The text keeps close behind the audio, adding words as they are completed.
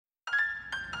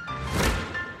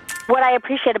what I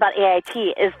appreciate about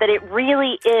AIT is that it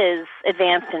really is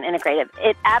advanced and integrative.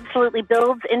 It absolutely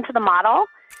builds into the model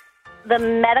the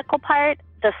medical part,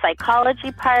 the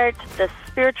psychology part, the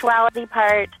spirituality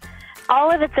part,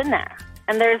 all of it's in there.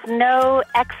 And there's no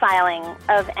exiling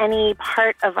of any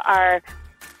part of our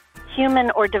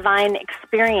human or divine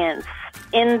experience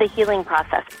in the healing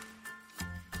process.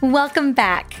 Welcome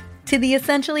back to the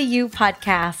Essentially You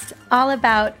podcast, all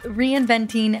about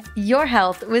reinventing your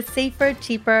health with safer,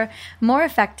 cheaper, more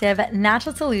effective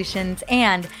natural solutions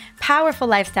and powerful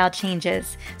lifestyle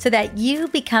changes so that you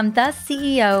become the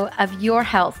CEO of your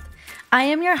health. I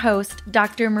am your host,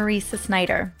 Dr. Marisa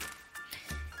Snyder.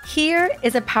 Here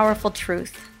is a powerful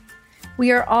truth.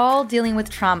 We are all dealing with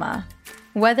trauma,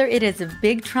 whether it is a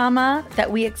big trauma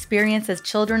that we experience as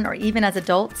children or even as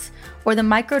adults, or the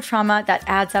micro trauma that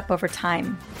adds up over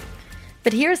time.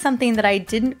 But here's something that I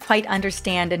didn't quite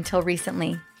understand until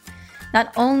recently.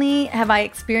 Not only have I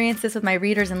experienced this with my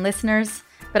readers and listeners,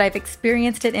 but I've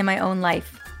experienced it in my own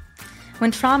life. When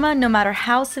trauma, no matter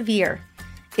how severe,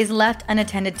 is left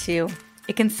unattended to,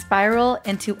 it can spiral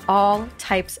into all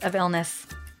types of illness.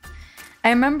 I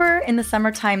remember in the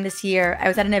summertime this year, I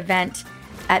was at an event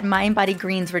at Mind Body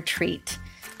Green's retreat,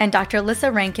 and Dr.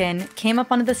 Lissa Rankin came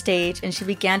up onto the stage and she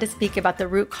began to speak about the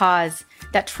root cause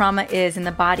that trauma is in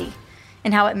the body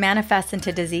and how it manifests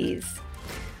into disease,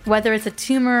 whether it's a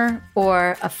tumor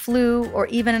or a flu or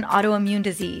even an autoimmune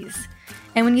disease.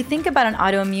 And when you think about an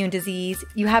autoimmune disease,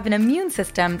 you have an immune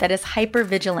system that is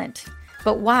hypervigilant.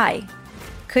 But why?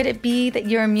 Could it be that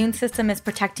your immune system is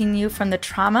protecting you from the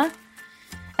trauma?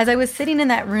 As I was sitting in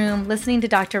that room listening to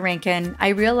Dr. Rankin, I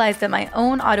realized that my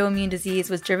own autoimmune disease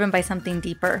was driven by something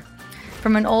deeper,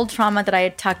 from an old trauma that I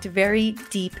had tucked very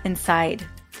deep inside.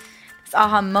 This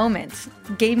aha moment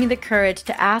gave me the courage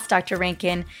to ask Dr.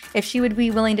 Rankin if she would be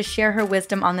willing to share her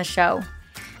wisdom on the show.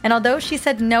 And although she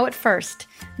said no at first,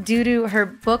 due to her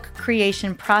book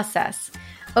creation process,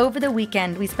 over the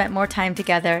weekend we spent more time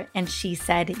together and she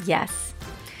said yes.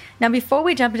 Now, before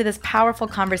we jump into this powerful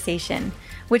conversation,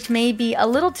 which may be a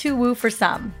little too woo for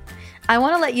some, I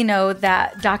want to let you know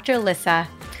that Dr. Lissa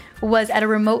was at a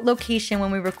remote location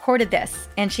when we recorded this,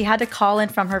 and she had to call in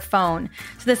from her phone.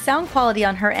 So the sound quality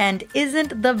on her end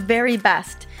isn't the very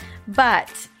best,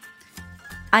 but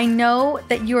I know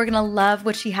that you are going to love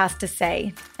what she has to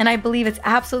say, and I believe it's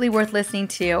absolutely worth listening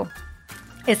to,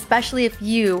 especially if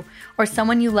you or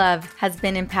someone you love has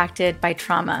been impacted by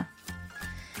trauma.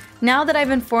 Now that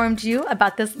I've informed you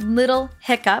about this little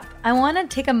hiccup, I want to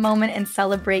take a moment and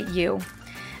celebrate you.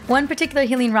 One particular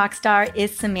healing rock star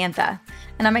is Samantha,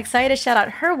 and I'm excited to shout out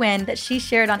her win that she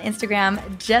shared on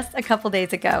Instagram just a couple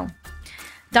days ago.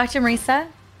 Dr. Marisa,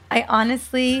 I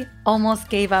honestly almost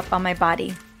gave up on my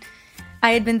body.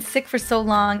 I had been sick for so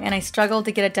long and I struggled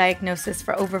to get a diagnosis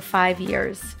for over 5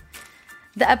 years.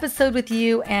 The episode with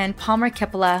you and Palmer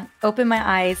Kippola opened my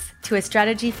eyes to a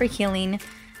strategy for healing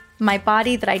my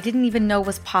body that I didn't even know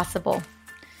was possible,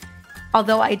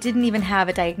 although I didn't even have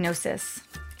a diagnosis.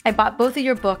 I bought both of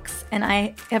your books and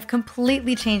I have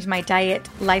completely changed my diet,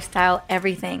 lifestyle,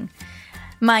 everything.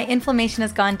 My inflammation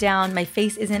has gone down, my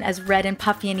face isn't as red and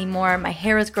puffy anymore, my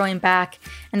hair is growing back,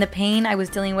 and the pain I was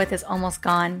dealing with is almost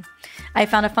gone. I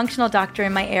found a functional doctor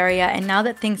in my area, and now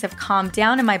that things have calmed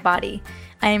down in my body,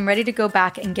 I am ready to go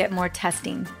back and get more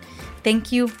testing.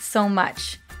 Thank you so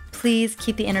much. Please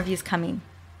keep the interviews coming.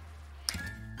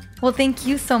 Well, thank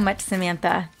you so much,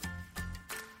 Samantha.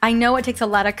 I know it takes a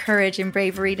lot of courage and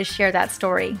bravery to share that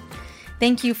story.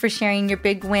 Thank you for sharing your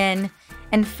big win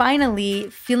and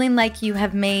finally feeling like you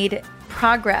have made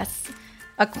progress,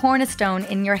 a cornerstone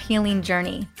in your healing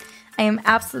journey. I am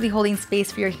absolutely holding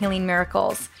space for your healing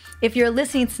miracles. If you're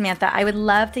listening, Samantha, I would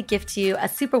love to gift you a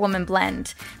Superwoman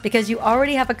blend because you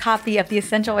already have a copy of the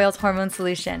Essential Oils Hormone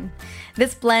Solution.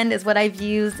 This blend is what I've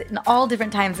used in all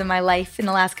different times in my life in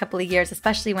the last couple of years,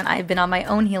 especially when I've been on my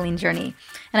own healing journey.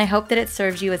 And I hope that it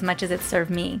serves you as much as it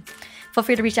served me. Feel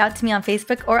free to reach out to me on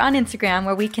Facebook or on Instagram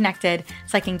where we connected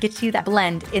so I can get you that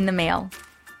blend in the mail.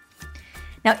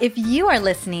 Now, if you are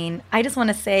listening, I just want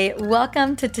to say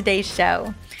welcome to today's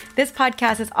show. This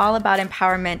podcast is all about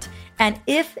empowerment, and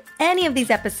if any of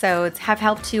these episodes have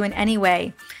helped you in any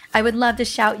way, I would love to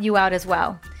shout you out as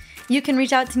well. You can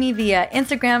reach out to me via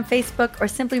Instagram, Facebook, or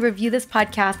simply review this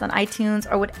podcast on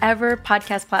iTunes or whatever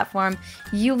podcast platform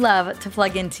you love to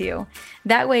plug into.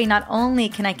 That way, not only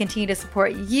can I continue to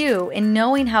support you in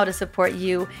knowing how to support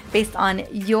you based on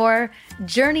your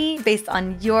journey, based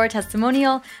on your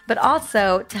testimonial, but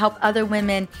also to help other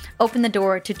women open the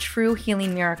door to true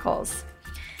healing miracles.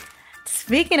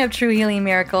 Speaking of true healing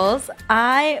miracles,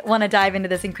 I want to dive into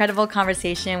this incredible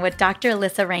conversation with Dr.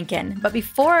 Lissa Rankin. But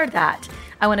before that,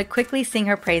 I want to quickly sing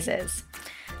her praises.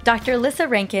 Dr. Lissa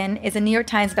Rankin is a New York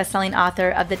Times bestselling author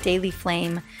of The Daily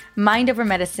Flame, Mind Over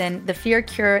Medicine, The Fear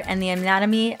Cure, and The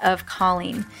Anatomy of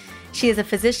Calling. She is a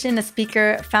physician, a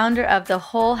speaker, founder of the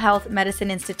Whole Health Medicine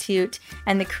Institute,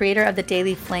 and the creator of The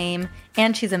Daily Flame,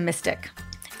 and she's a mystic.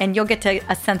 And you'll get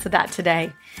a sense of that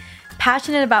today.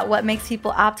 Passionate about what makes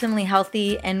people optimally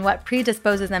healthy and what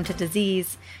predisposes them to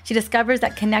disease, she discovers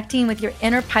that connecting with your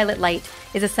inner pilot light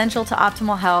is essential to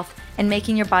optimal health and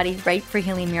making your body ripe for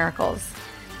healing miracles.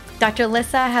 Dr.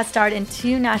 Lissa has starred in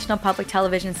 2 national public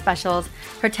television specials.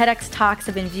 Her TEDx talks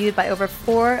have been viewed by over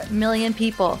 4 million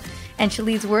people, and she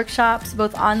leads workshops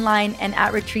both online and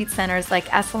at retreat centers like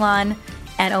Esalen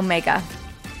and Omega.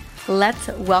 Let's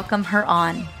welcome her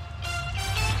on.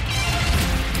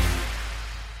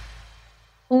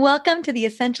 Welcome to the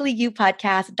Essentially You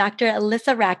podcast, Dr.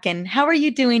 Lissa Rankin. How are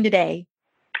you doing today?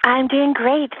 I'm doing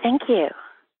great. Thank you.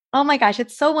 Oh my gosh,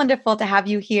 it's so wonderful to have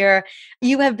you here.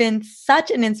 You have been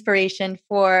such an inspiration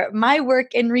for my work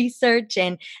and research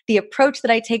and the approach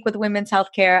that I take with women's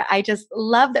healthcare. I just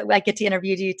love that I get to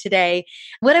interview you today.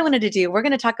 What I wanted to do, we're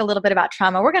going to talk a little bit about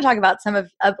trauma. We're going to talk about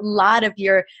a lot of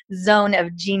your zone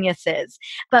of geniuses.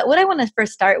 But what I want to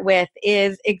first start with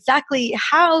is exactly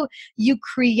how you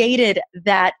created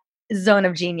that zone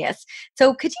of genius.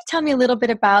 So could you tell me a little bit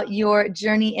about your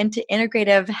journey into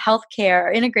integrative healthcare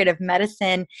or integrative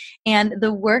medicine and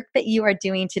the work that you are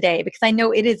doing today? Because I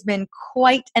know it has been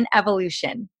quite an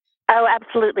evolution. Oh,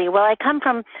 absolutely. Well, I come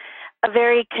from a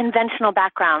very conventional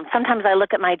background. Sometimes I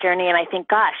look at my journey and I think,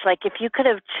 gosh, like if you could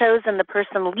have chosen the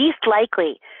person least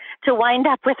likely to wind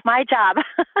up with my job,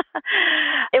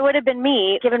 it would have been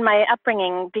me, given my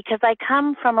upbringing, because I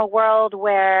come from a world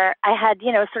where I had,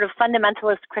 sort of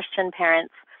fundamentalist Christian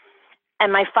parents.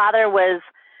 And my father was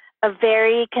a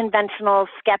very conventional,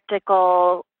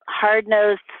 skeptical,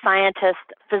 hard-nosed scientist,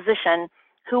 physician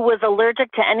who was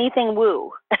allergic to anything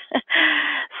woo.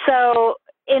 So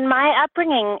in my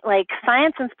upbringing, like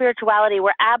science and spirituality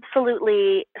were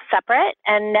absolutely separate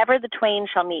and never the twain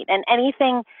shall meet. And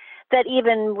anything that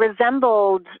even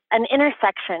resembled an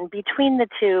intersection between the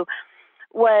two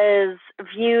was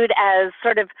viewed as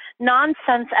sort of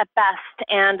nonsense at best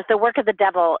and the work of the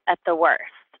devil at the worst.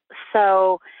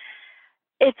 So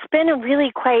it's been a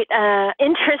really quite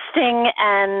interesting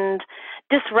and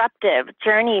disruptive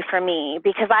journey for me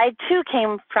because I too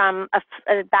came from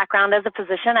a background as a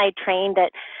physician. I trained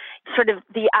at sort of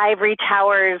the ivory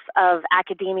towers of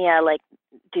academia like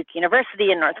Duke University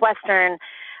and Northwestern,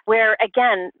 where,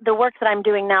 again, the work that I'm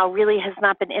doing now really has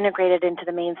not been integrated into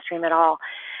the mainstream at all.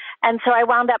 And so I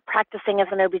wound up practicing as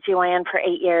an OBGYN for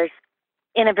 8 years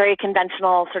in a very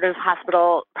conventional sort of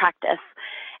hospital practice.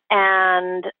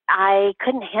 And I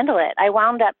couldn't handle it. I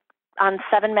wound up on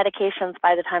 7 medications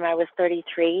by the time I was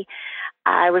 33.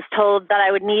 I was told that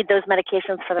I would need those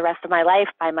medications for the rest of my life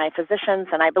by my physicians,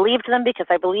 and I believed them because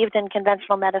I believed in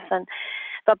conventional medicine.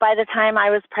 But by the time I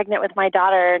was pregnant with my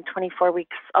daughter, 24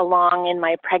 weeks along in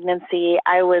my pregnancy,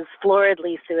 I was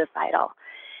floridly suicidal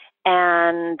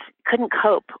and couldn't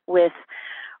cope with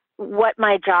what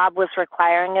my job was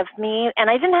requiring of me. And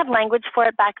I didn't have language for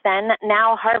it back then.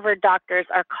 Now Harvard doctors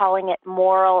are calling it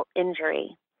moral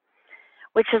injury,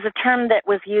 which is a term that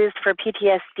was used for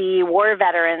PTSD war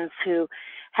veterans who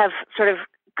have sort of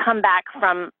come back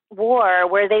from war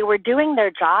where they were doing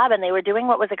their job and they were doing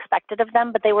what was expected of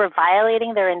them, but they were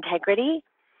violating their integrity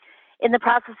in the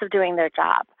process of doing their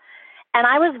job. And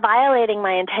I was violating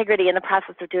my integrity in the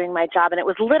process of doing my job, and it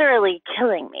was literally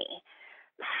killing me.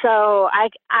 So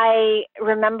I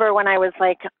remember when I was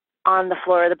like on the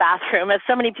floor of the bathroom, as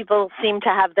so many people seem to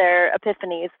have their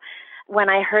epiphanies, when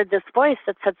I heard this voice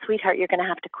that said, "Sweetheart, you're going to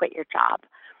have to quit your job."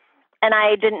 And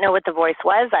I didn't know what the voice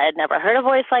was. I had never heard a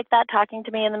voice like that talking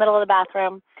to me in the middle of the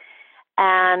bathroom.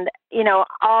 And,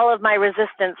 all of my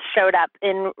resistance showed up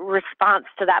in response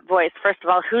to that voice. First of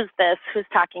all, who's this? Who's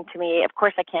talking to me? Of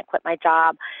course, I can't quit my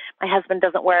job. My husband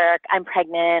doesn't work. I'm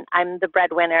pregnant. I'm the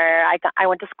breadwinner. I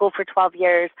went to school for 12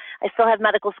 years. I still have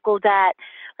medical school debt.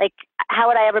 Like, how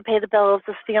would I ever pay the bills?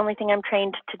 This is the only thing I'm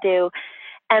trained to do.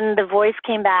 And the voice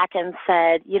came back and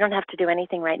said, you don't have to do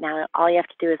anything right now. All you have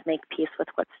to do is make peace with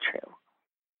what's true.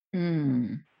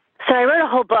 So I wrote a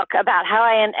whole book about how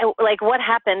what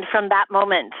happened from that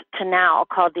moment to now,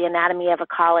 called The Anatomy of a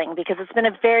Calling, because it's been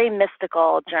a very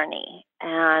mystical journey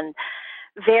and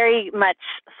very much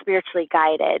spiritually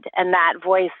guided. And that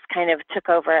voice kind of took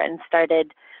over and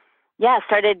started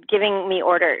giving me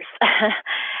orders.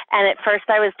 And at first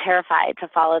I was terrified to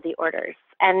follow the orders.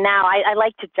 And now I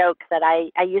like to joke that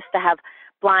I used to have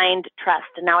blind trust.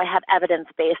 And now I have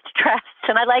evidence-based trust.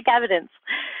 And I like evidence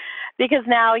because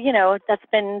now, that's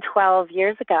been 12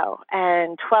 years ago,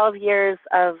 and 12 years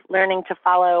of learning to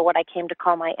follow what I came to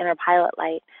call my inner pilot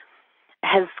light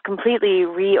has completely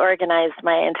reorganized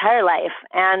my entire life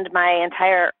and my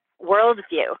entire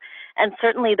worldview, and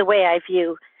certainly the way I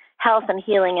view health and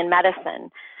healing and medicine.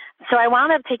 So I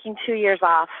wound up taking 2 years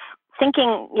off,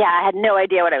 thinking, I had no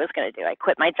idea what I was going to do. I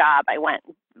quit my job. I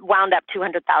wound up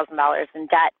 $200,000 in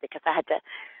debt because I had to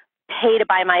pay to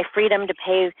buy my freedom, to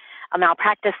pay a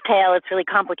malpractice tail. It's really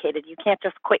complicated. You can't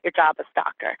just quit your job as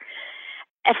doctor.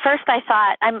 At first I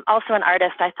thought, I'm also an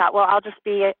artist. I thought, well, I'll just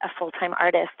be a full-time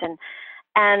artist.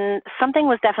 And something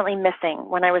was definitely missing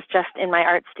when I was just in my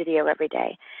art studio every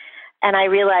day. And I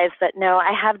realized that, no,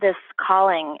 I have this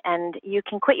calling, and you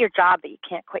can quit your job, but you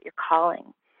can't quit your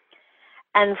calling.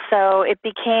 And so it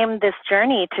became this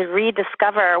journey to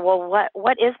rediscover, well,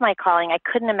 what is my calling? I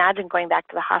couldn't imagine going back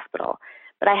to the hospital,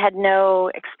 but I had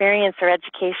no experience or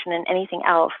education in anything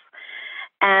else.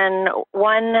 And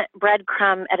one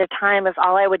breadcrumb at a time is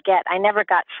all I would get. I never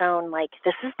got shown, like,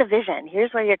 this is the vision,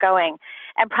 here's where you're going.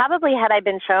 And probably had I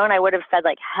been shown, I would have said,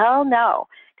 like, hell no,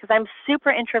 because I'm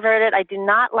super introverted. I do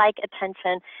not like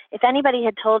attention. If anybody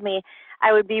had told me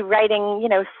I would be writing,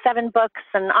 7 books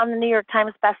and on the New York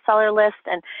Times bestseller list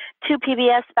and 2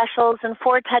 PBS specials and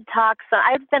 4 TED Talks,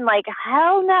 I've been like,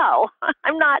 hell no,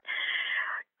 I'm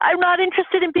not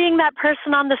interested in being that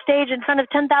person on the stage in front of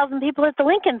 10,000 people at the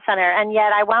Lincoln Center, and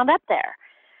yet I wound up there.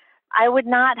 I would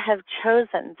not have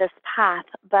chosen this path,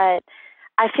 but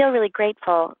I feel really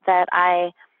grateful that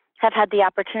I have had the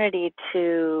opportunity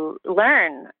to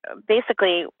learn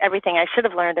basically everything I should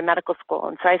have learned in medical school.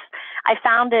 And so I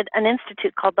founded an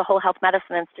institute called the Whole Health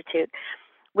Medicine Institute,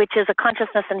 which is a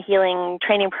consciousness and healing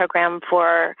training program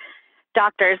for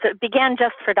doctors. It began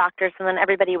just for doctors, and then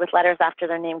everybody with letters after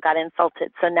their name got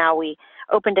insulted. So now we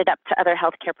opened it up to other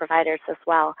healthcare providers as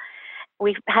well.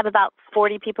 We have about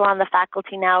 40 people on the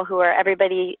faculty now who are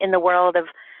everybody in the world of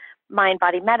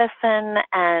mind-body medicine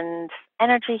and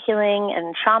energy healing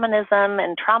and shamanism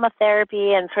and trauma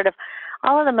therapy and sort of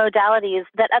all of the modalities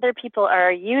that other people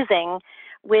are using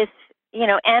with,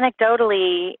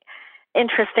 anecdotally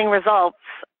interesting results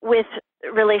with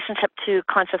relationship to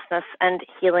consciousness and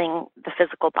healing the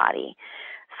physical body.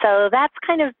 So that's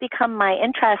kind of become my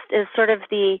interest, is sort of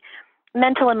the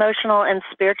mental, emotional, and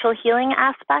spiritual healing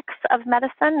aspects of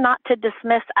medicine, not to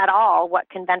dismiss at all what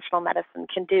conventional medicine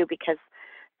can do, because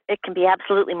it can be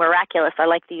absolutely miraculous. I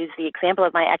like to use the example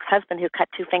of my ex-husband who cut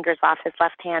 2 fingers off his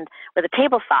left hand with a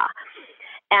table saw.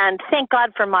 And thank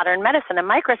God for modern medicine and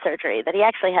microsurgery that he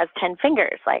actually has 10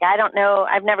 fingers. Like, I don't know,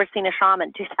 I've never seen a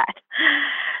shaman do that.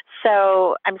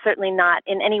 So I'm certainly not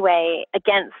in any way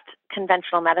against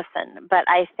conventional medicine, but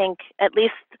I think at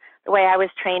least the way I was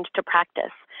trained to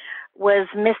practice was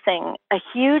missing a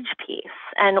huge piece.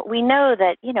 And we know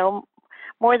that,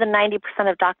 more than 90%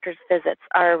 of doctors' visits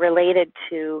are related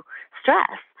to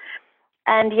stress.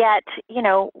 And yet,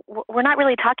 we're not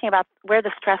really talking about where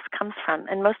the stress comes from,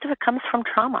 and most of it comes from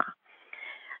trauma.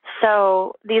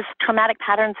 So these traumatic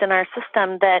patterns in our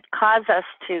system that cause us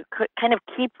to kind of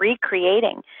keep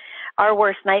recreating our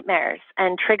worst nightmares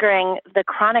and triggering the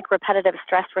chronic repetitive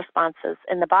stress responses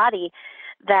in the body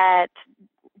that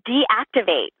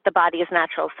deactivate the body's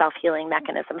natural self-healing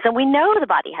mechanisms. And we know the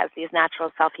body has these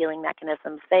natural self-healing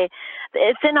mechanisms.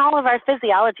 It's in all of our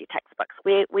physiology textbooks.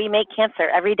 We make cancer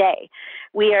every day.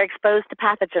 We are exposed to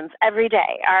pathogens every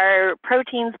day. Our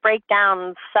proteins break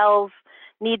down, cells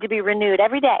need to be renewed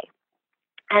every day.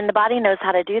 And the body knows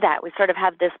how to do that. We sort of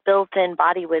have this built-in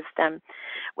body wisdom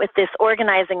with this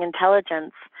organizing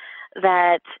intelligence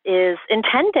that is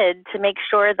intended to make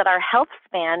sure that our health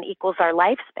span equals our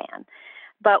lifespan.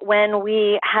 But when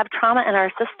we have trauma in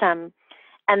our system,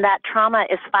 and that trauma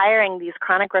is firing these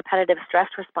chronic repetitive stress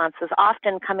responses,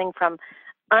 often coming from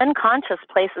unconscious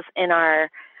places in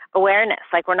our awareness,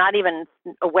 like we're not even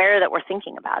aware that we're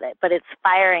thinking about it, but it's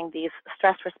firing these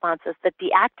stress responses that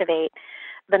deactivate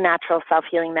the natural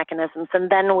self-healing mechanisms, and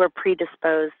then we're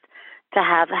predisposed to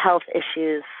have health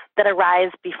issues that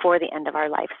arise before the end of our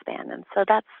lifespan. And so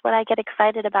that's what I get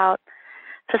excited about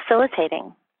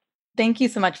facilitating. Thank you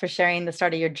so much for sharing the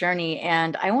start of your journey.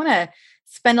 And I want to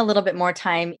spend a little bit more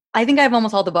time. I think I have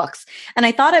almost all the books. And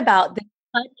I thought about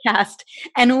podcast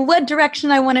and what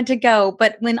direction I wanted to go.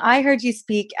 But when I heard you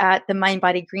speak at the Mind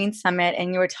Body Green Summit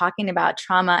and you were talking about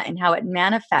trauma and how it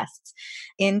manifests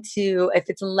into, if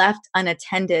it's left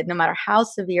unattended, no matter how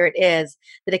severe it is,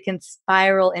 that it can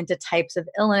spiral into types of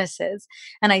illnesses.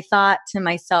 And I thought to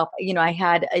myself,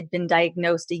 I'd been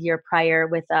diagnosed a year prior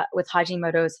with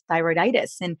Hashimoto's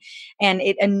thyroiditis, and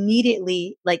it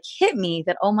immediately like hit me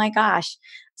that, oh my gosh,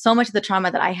 so much of the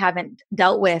trauma that I haven't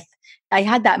dealt with, I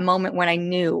had that moment when I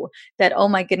knew that, oh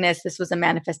my goodness, this was a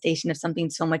manifestation of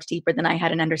something so much deeper than I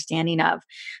had an understanding of.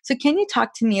 So can you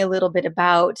talk to me a little bit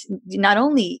about not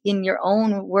only in your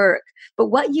own work, but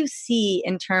what you see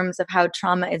in terms of how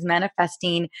trauma is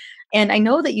manifesting? And I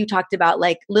know that you talked about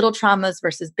like little traumas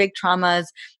versus big traumas.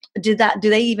 Do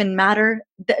they even matter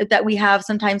that we have,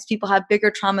 sometimes people have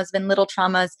bigger traumas than little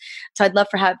traumas? So I'd love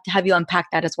to have you unpack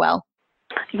that as well.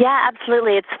 Yeah,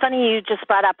 absolutely. It's funny you just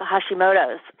brought up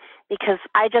Hashimoto's, because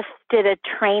I just did a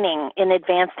training in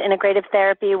advanced integrative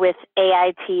therapy with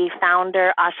AIT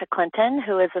founder Asha Clinton,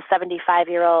 who is a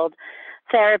 75-year-old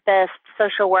therapist,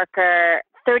 social worker,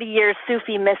 30-year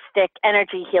Sufi mystic,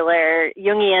 energy healer,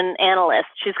 Jungian analyst.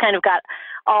 She's kind of got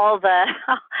all the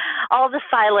all the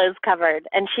silos covered,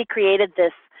 and she created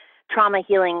this trauma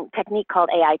healing technique called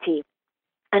AIT.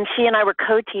 And she and I were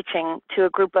co-teaching to a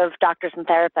group of doctors and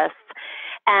therapists.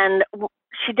 And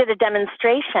she did a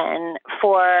demonstration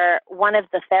for one of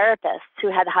the therapists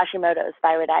who had Hashimoto's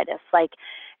thyroiditis. Like,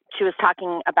 she was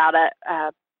talking about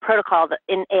a protocol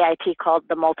in AIT called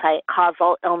the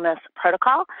multi-causal illness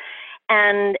protocol.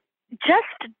 And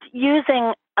just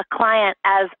using a client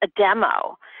as a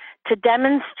demo to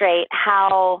demonstrate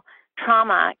how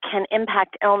trauma can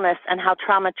impact illness and how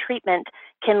trauma treatment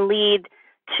can lead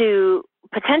to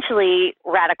potentially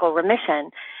radical remission.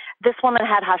 This woman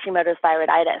had Hashimoto's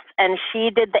thyroiditis, and she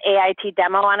did the AIT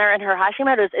demo on her, and her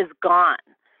Hashimoto's is gone.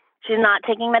 She's not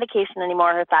taking medication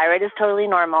anymore. Her thyroid is totally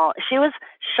normal. She was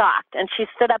shocked, and she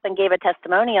stood up and gave a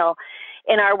testimonial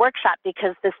in our workshop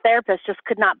because this therapist just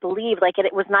could not believe, like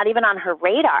it was not even on her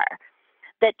radar,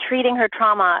 that treating her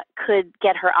trauma could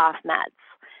get her off meds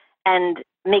and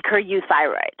make her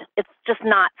euthyroid. It's just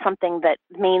not something that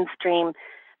mainstream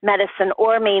medicine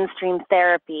or mainstream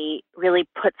therapy really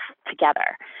puts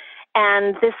together.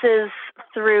 And this is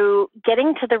through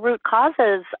getting to the root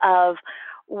causes of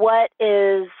what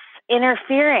is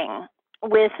interfering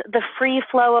with the free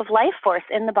flow of life force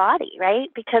in the body, right?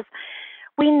 Because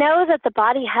we know that the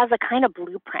body has a kind of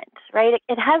blueprint, right?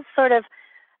 It has sort of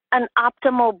an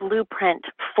optimal blueprint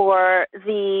for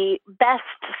the best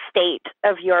state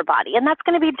of your body. And that's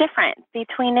going to be different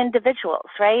between individuals,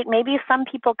 right? Maybe some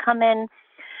people come in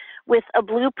with a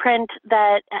blueprint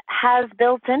that has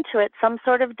built into it some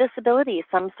sort of disability,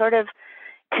 some sort of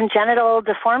congenital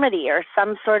deformity, or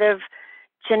some sort of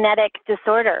genetic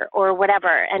disorder or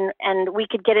whatever. And we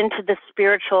could get into the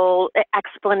spiritual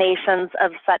explanations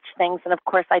of such things. And of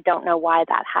course, I don't know why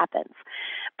that happens.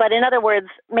 But in other words,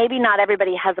 maybe not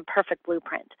everybody has a perfect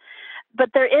blueprint.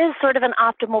 But there is sort of an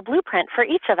optimal blueprint for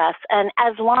each of us. And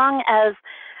as long as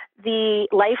the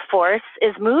life force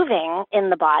is moving in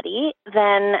the body,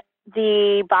 then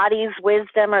the body's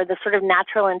wisdom, or the sort of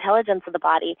natural intelligence of the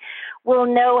body, will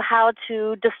know how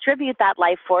to distribute that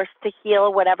life force to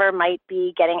heal whatever might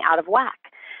be getting out of whack.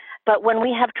 But when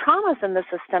we have traumas in the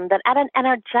system, that at an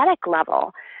energetic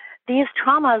level, these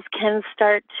traumas can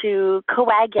start to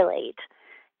coagulate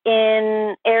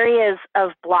in areas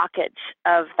of blockage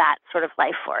of that sort of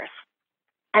life force.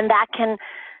 And that can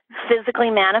physically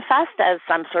manifest as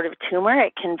some sort of tumor.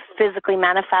 It can physically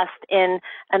manifest in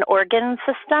an organ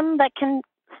system that can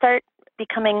start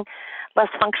becoming less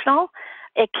functional.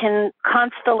 It can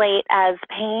constellate as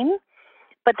pain.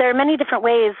 But there are many different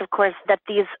ways, of course, that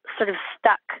these sort of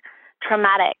stuck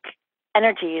traumatic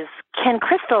energies can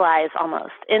crystallize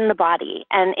almost in the body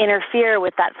and interfere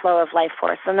with that flow of life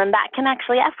force. And then that can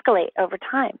actually escalate over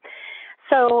time.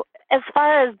 So as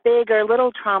far as big or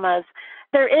little traumas,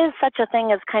 there is such a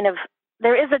thing as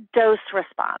there is a dose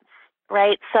response,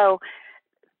 right? So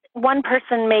one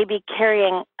person may be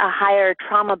carrying a higher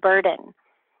trauma burden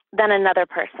than another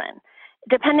person,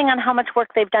 depending on how much work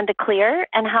they've done to clear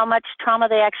and how much trauma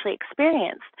they actually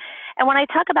experienced. And when I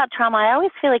talk about trauma, I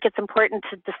always feel like it's important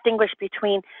to distinguish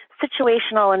between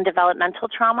situational and developmental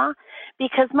trauma,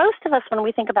 because most of us, when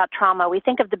we think about trauma, we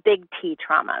think of the big T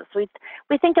traumas.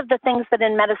 We think of the things that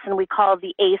in medicine we call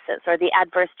the ACEs, or the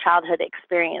adverse childhood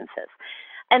experiences.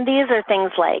 And these are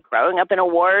things like growing up in a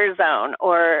war zone,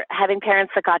 or having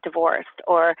parents that got divorced,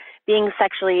 or being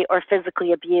sexually or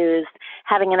physically abused,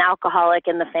 having an alcoholic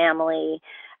in the family,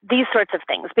 these sorts of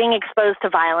things, being exposed to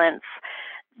violence.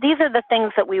 These are the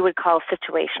things that we would call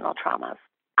situational traumas.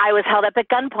 I was held up at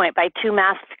gunpoint by two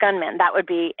masked gunmen. That would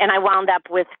be, and I wound up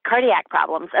with cardiac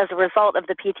problems as a result of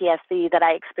the PTSD that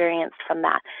I experienced from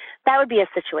that. That would be a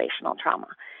situational trauma.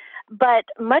 But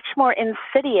much more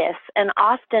insidious and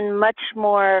often much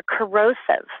more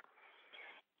corrosive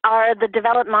are the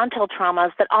developmental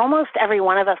traumas that almost every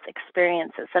one of us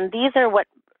experiences. And these are what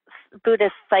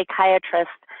Buddhist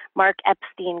psychiatrist Mark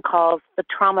Epstein calls the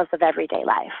traumas of everyday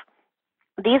life.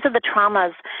 These are the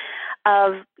traumas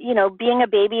of, being a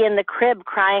baby in the crib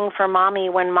crying for mommy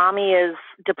when mommy is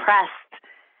depressed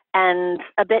and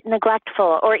a bit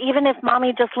neglectful, or even if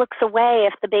mommy just looks away,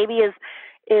 if the baby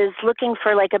is looking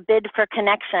for like a bid for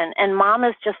connection and mom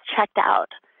is just checked out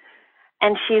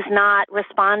and she's not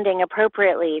responding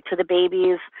appropriately to the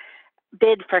baby's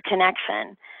bid for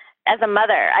connection. As a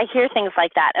mother, I hear things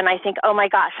like that and I think, oh my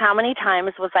gosh, how many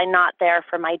times was I not there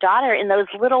for my daughter in those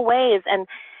little ways? And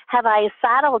have I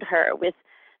saddled her with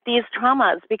these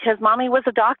traumas because mommy was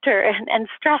a doctor and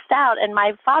stressed out and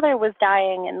my father was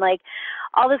dying and like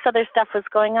all this other stuff was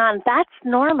going on? That's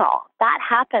normal. That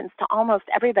happens to almost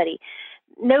everybody.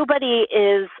 Nobody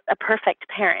is a perfect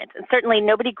parent, and certainly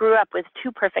nobody grew up with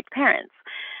two perfect parents.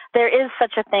 There is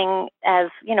such a thing as,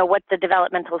 what the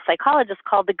developmental psychologists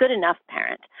call the good enough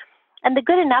parent. And the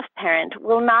good enough parent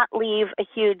will not leave a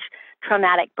huge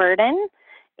traumatic burden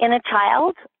in a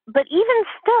child. But even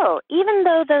still, even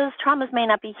though those traumas may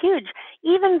not be huge,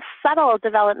 even subtle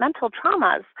developmental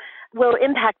traumas will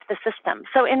impact the system.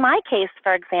 So in my case,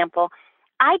 for example,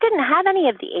 I didn't have any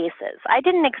of the ACEs. I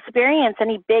didn't experience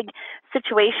any big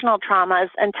situational traumas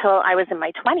until I was in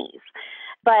my 20s.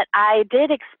 But I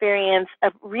did experience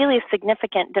a really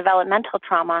significant developmental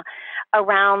trauma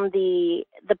around the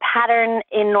pattern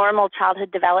in normal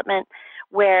childhood development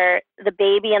where the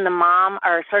baby and the mom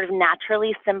are sort of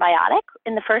naturally symbiotic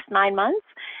in the first 9 months.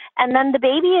 And then the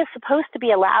baby is supposed to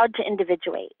be allowed to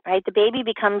individuate, right? The baby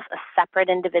becomes a separate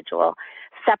individual,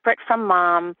 separate from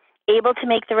mom, able to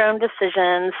make their own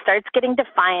decisions, starts getting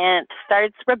defiant,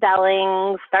 starts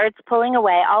rebelling, starts pulling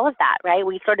away, all of that, right?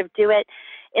 We sort of do it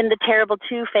in the terrible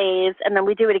two phase, and then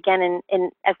we do it again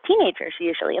in as teenagers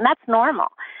usually, and that's normal.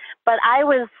 But I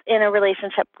was in a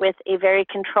relationship with a very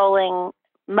controlling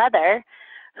mother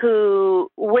who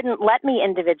wouldn't let me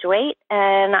individuate,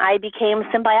 and I became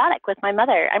symbiotic with my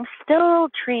mother. I'm still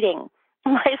treating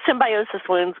my symbiosis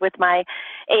wounds with my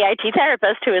AIT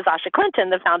therapist, who is Asha Clinton,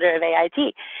 the founder of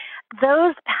AIT.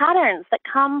 Those patterns that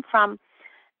come from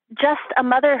just a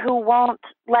mother who won't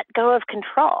let go of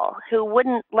control, who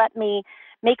wouldn't let me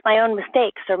make my own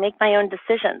mistakes or make my own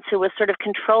decisions, who was sort of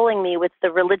controlling me with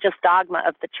the religious dogma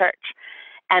of the church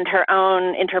and her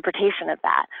own interpretation of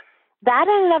that. That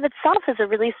in and of itself is a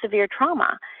really severe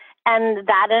trauma, and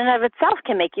that in and of itself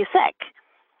can make you sick.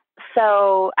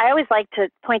 So I always like to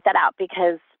point that out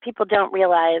because people don't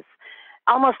realize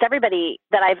almost everybody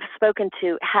that I've spoken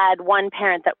to had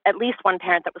at least one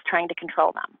parent that was trying to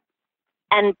control them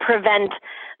and prevent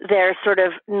their sort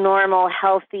of normal,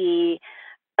 healthy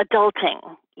adulting,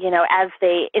 as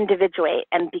they individuate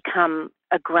and become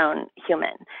a grown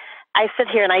human. I sit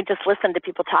here and I just listen to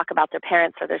people talk about their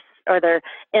parents or their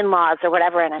in-laws or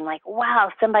whatever, and I'm like,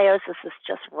 wow, symbiosis is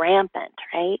just rampant,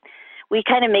 right? We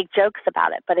kind of make jokes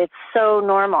about it, but it's so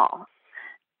normal,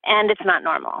 and it's not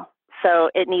normal.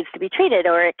 So it needs to be treated,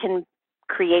 or it can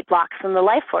create blocks in the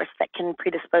life force that can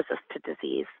predispose us to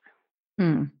disease.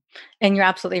 And you're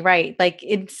absolutely right. Like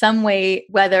in some way,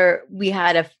 whether we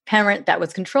had a parent that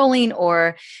was controlling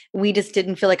or we just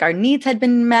didn't feel like our needs had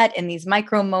been met in these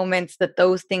micro moments, that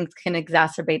those things can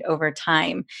exacerbate over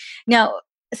time. Now,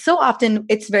 so often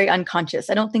it's very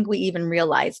unconscious. I don't think we even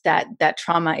realize that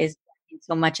trauma is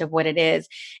so much of what it is.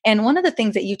 And one of the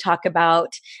things that you talk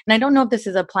about, and I don't know if this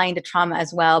is applying to trauma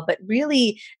as well, but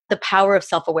really the power of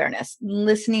self-awareness,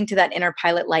 listening to that inner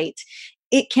pilot light.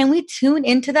 Can we tune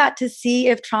into that to see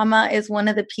if trauma is one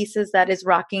of the pieces that is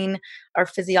rocking our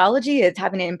physiology, is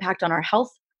having an impact on our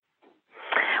health?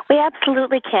 We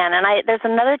absolutely can. And there's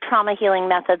another trauma healing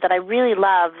method that I really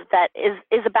love that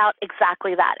is about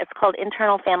exactly that. It's called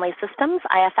Internal Family Systems,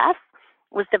 IFS.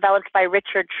 It was developed by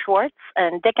Richard Schwartz.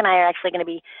 And Dick and I are actually going to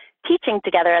be teaching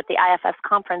together at the IFS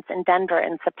conference in Denver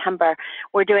in September.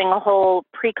 We're doing a whole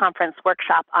pre-conference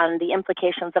workshop on the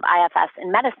implications of IFS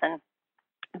in medicine,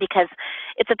 because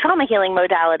it's a trauma healing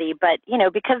modality, but,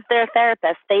 because they're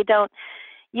therapists, they don't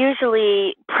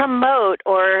usually promote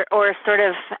or sort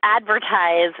of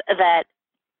advertise that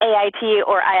AIT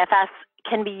or IFS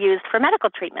can be used for medical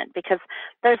treatment, because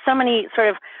there's so many sort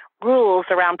of rules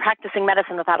around practicing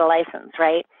medicine without a license,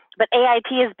 right? But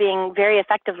AIT is being very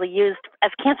effectively used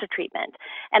as cancer treatment.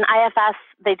 And IFS,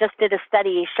 they just did a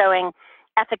study showing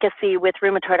efficacy with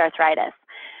rheumatoid arthritis.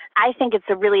 I think it's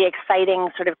a really exciting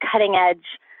sort of cutting edge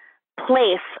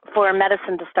place for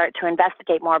medicine to start to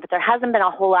investigate more, but there hasn't been a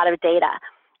whole lot of data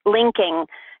linking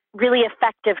really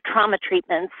effective trauma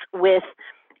treatments with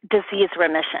disease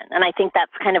remission. And I think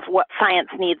that's kind of what science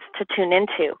needs to tune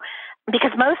into,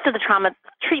 because most of the trauma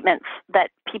treatments that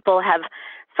people have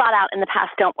sought out in the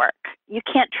past don't work. You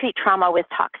can't treat trauma with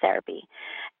talk therapy.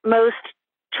 Most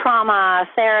trauma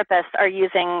therapists are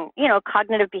using,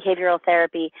 cognitive behavioral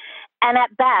therapy, and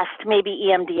at best, maybe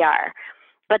EMDR.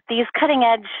 But these cutting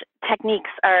edge techniques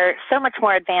are so much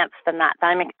more advanced than that.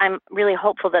 I'm really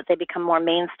hopeful that they become more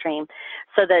mainstream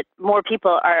so that more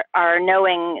people are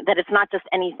knowing that it's not just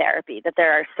any therapy, that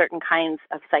there are certain kinds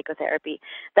of psychotherapy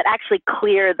that actually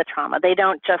clear the trauma. They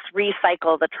don't just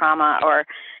recycle the trauma or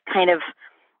kind of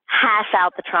hash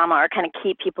out the trauma or kind of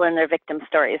keep people in their victim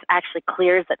stories, actually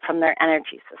clears it from their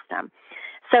energy system.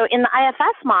 So in the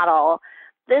IFS model,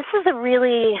 this is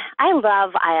I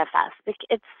love IFS.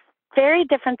 It's very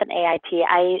different than AIT.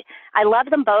 I love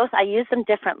them both. I use them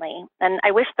differently. And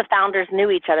I wish the founders knew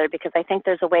each other, because I think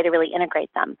there's a way to really integrate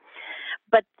them.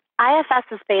 But IFS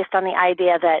is based on the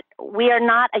idea that we are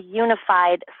not a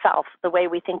unified self the way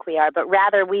we think we are, but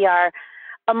rather we are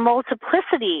a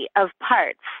multiplicity of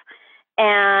parts.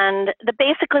 And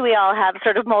basically we all have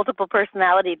sort of multiple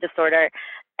personality disorder.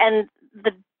 And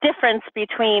the difference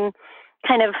between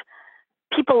kind of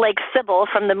people like Sybil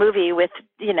from the movie with,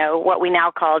 what we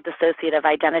now call dissociative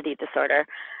identity disorder,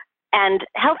 and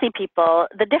healthy people,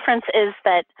 the difference is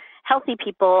that healthy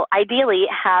people ideally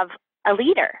have a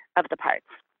leader of the parts,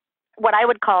 what I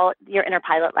would call your inner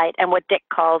pilot light, and what Dick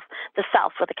calls the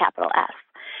self with a capital S.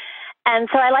 And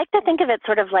so I like to think of it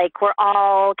sort of like we're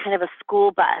all kind of a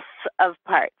school bus of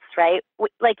parts, right?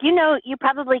 You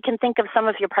probably can think of some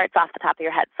of your parts off the top of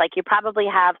your heads. Like you probably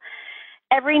have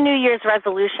every New Year's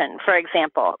resolution, for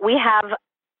example. We have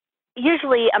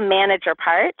usually a manager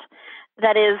part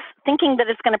that is thinking that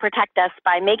it's going to protect us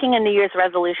by making a New Year's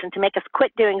resolution to make us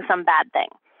quit doing some bad thing,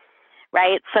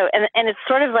 right? So, and it's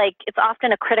sort of like, it's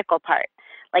often a critical part,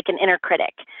 like an inner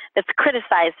critic that's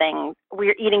criticizing,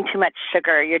 we're eating too much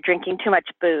sugar, you're drinking too much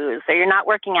booze, or you're not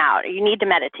working out, or you need to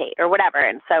meditate, or whatever.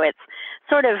 And so it's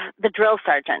sort of the drill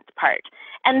sergeant part.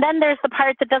 And then there's the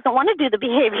part that doesn't want to do the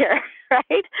behavior,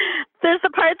 right? There's the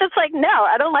part that's like, no,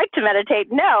 I don't like to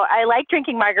meditate. No, I like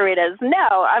drinking margaritas.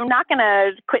 No, I'm not going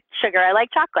to quit sugar. I like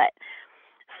chocolate.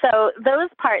 So those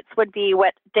parts would be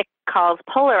what Dick calls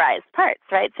polarized parts,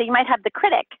 right? So you might have the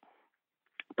critic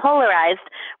polarized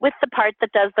with the part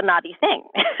that does the naughty thing.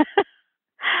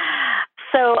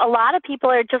 So a lot of people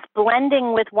are just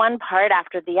blending with one part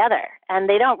after the other, and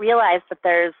they don't realize that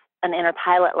there's an inner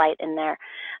pilot light in there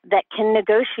that can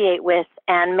negotiate with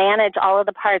and manage all of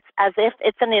the parts as if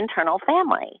it's an internal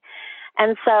family.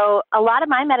 And so a lot of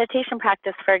my meditation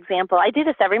practice, for example, I do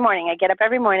this every morning. I get up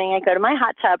every morning, I go to my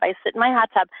hot tub, I sit in my hot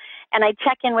tub, and I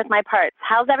check in with my parts.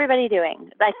 How's everybody doing?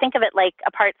 I think of it like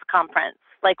a parts conference.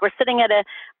 Like we're sitting at a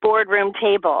boardroom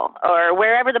table or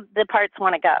wherever the parts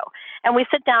want to go. And we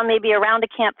sit down maybe around a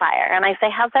campfire, and I say,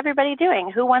 how's everybody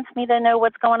doing? Who wants me to know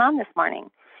what's going on this morning?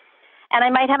 And I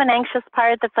might have an anxious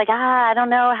part that's like, I don't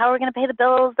know, how are we going to pay the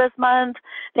bills this month?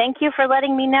 Thank you for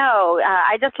letting me know.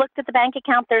 I just looked at the bank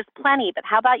account. There's plenty, but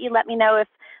how about you let me know if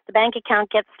the bank account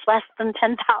gets less than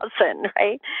 10,000,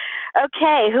 right?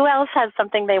 Okay, who else has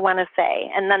something they want to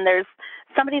say? And then there's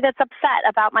somebody that's upset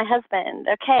about my husband.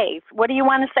 Okay, what do you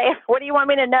want to say? What do you want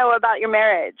me to know about your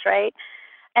marriage, right?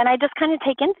 And I just kind of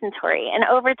take inventory. And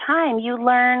over time, you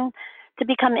learn to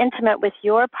become intimate with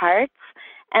your parts,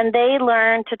 and they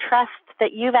learn to trust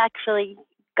that you've actually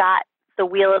got the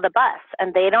wheel of the bus,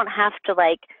 and they don't have to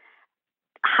like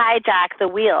hijack the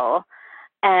wheel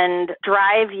and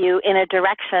drive you in a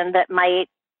direction that might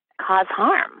cause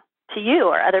harm to you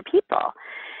or other people.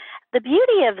 The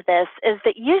beauty of this is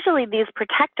that usually these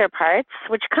protector parts,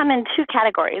 which come in two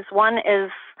categories, one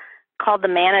is called the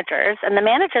managers, and the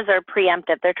managers are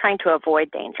preemptive. They're trying to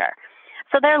avoid danger.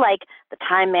 So they're like the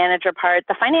time manager part,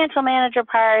 the financial manager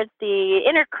part, the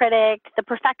inner critic, the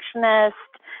perfectionist,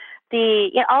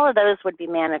 all of those would be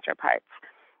manager parts.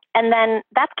 And then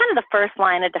that's kind of the first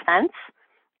line of defense.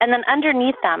 And then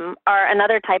underneath them are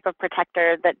another type of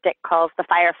protector that Dick calls the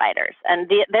firefighters. And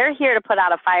they're here to put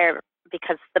out a fire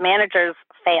because the managers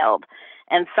failed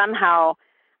and somehow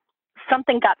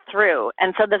something got through.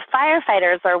 And so the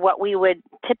firefighters are what we would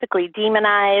typically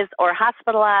demonize or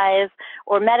hospitalize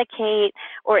or medicate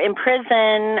or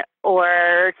imprison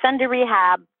or send to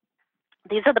rehab.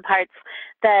 These are the parts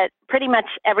that pretty much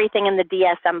everything in the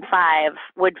DSM-5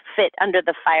 would fit under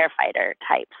the firefighter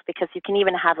types, because you can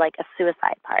even have like a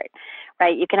suicide part,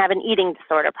 right? You can have an eating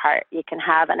disorder part. You can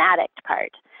have an addict part.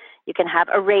 You can have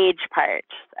a rage part.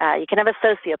 You can have a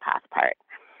sociopath part.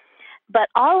 But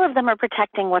all of them are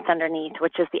protecting what's underneath,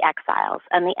 which is the exiles.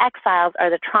 And the exiles are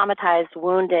the traumatized,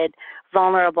 wounded,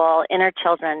 vulnerable inner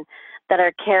children that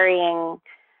are carrying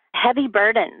heavy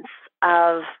burdens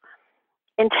of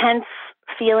intense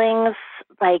feelings,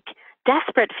 like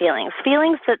desperate feelings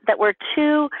that were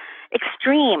too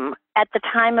extreme at the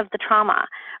time of the trauma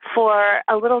for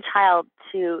a little child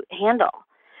to handle.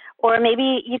 Or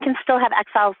maybe you can still have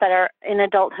exiles that are in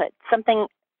adulthood. Something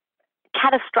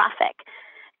catastrophic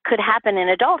could happen in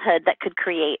adulthood that could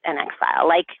create an exile,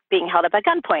 like being held up at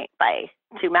gunpoint by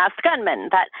two masked gunmen.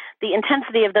 That the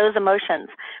intensity of those emotions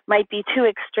might be too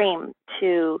extreme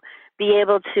to be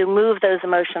able to move those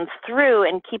emotions through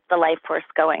and keep the life force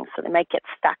going. So they might get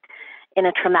stuck in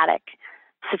a traumatic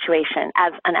situation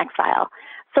as an exile.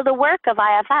 So the work of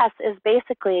IFS is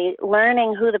basically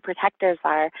learning who the protectors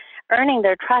are, earning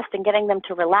their trust and getting them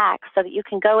to relax so that you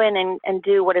can go in and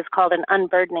do what is called an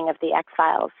unburdening of the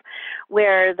exiles,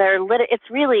 where it's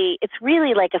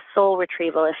really like a soul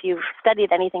retrieval. If you've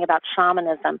studied anything about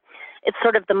shamanism, it's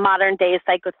sort of the modern day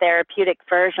psychotherapeutic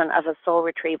version of a soul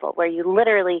retrieval, where you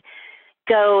literally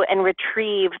go and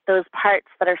retrieve those parts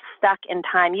that are stuck in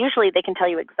time. Usually they can tell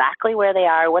you exactly where they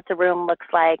are, what the room looks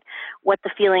like, what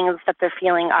the feelings that they're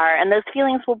feeling are, and those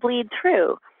feelings will bleed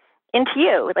through into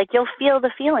you. Like you'll feel the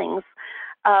feelings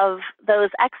of those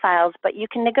exiles, but you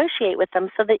can negotiate with them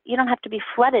so that you don't have to be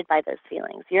flooded by those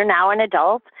feelings. You're now an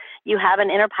adult, you have an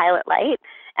inner pilot light,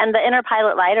 and the inner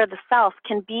pilot light or the self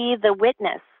can be the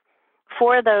witness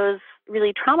for those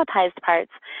really traumatized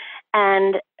parts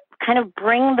and kind of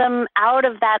bring them out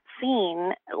of that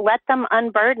scene, let them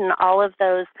unburden all of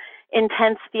those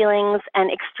intense feelings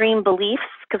and extreme beliefs,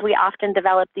 because we often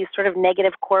develop these sort of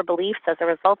negative core beliefs as a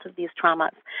result of these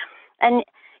traumas. And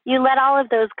you let all of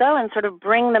those go and sort of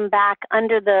bring them back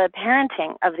under the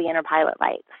parenting of the inner pilot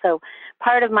light. So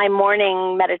part of my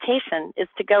morning meditation is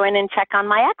to go in and check on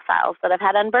my exiles that have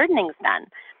had unburdenings done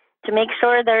to make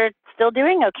sure they're still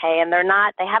doing okay and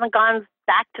they haven't gone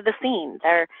back to the scene.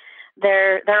 They're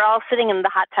all sitting in the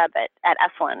hot tub at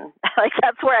Esalen. Like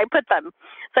that's where I put them.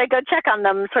 So I go check on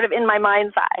them sort of in my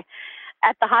mind's eye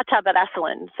at the hot tub at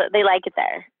Esalen. So they like it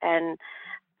there. And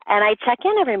I check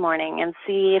in every morning and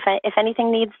see if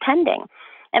anything needs tending.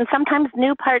 And sometimes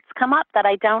new parts come up that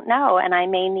I don't know, and I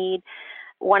may need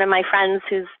one of my friends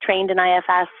who's trained in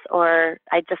IFS, or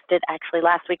I just did actually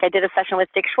last week, I did a session with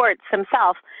Dick Schwartz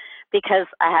himself because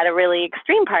I had a really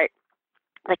extreme part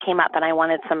that came up and I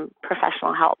wanted some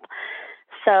professional help.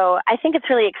 So I think it's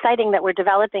really exciting that we're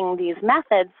developing these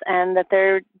methods and that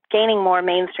they're gaining more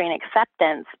mainstream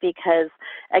acceptance because,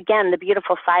 again, the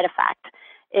beautiful side effect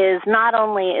is not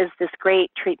only is this great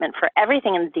treatment for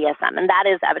everything in the DSM, and that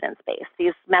is evidence-based.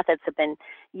 These methods have been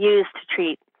used to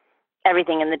treat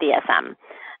everything in the DSM.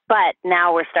 But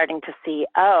now we're starting to see,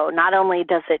 not only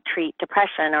does it treat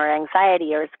depression or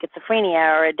anxiety or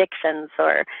schizophrenia or addictions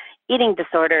or eating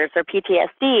disorders or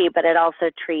PTSD, but it also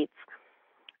treats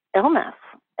illness,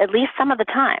 at least some of the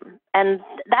time. And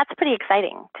that's pretty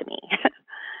exciting to me.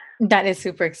 That is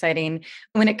super exciting.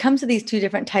 When it comes to these two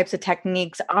different types of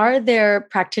techniques, are there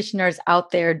practitioners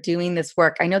out there doing this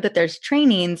work? I know that there's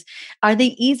trainings. Are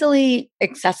they easily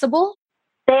accessible?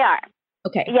 They are.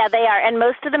 Okay. Yeah, they are. And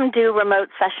most of them do remote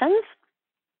sessions.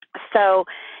 So,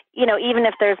 even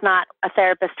if there's not a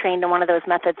therapist trained in one of those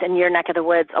methods in your neck of the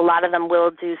woods, a lot of them will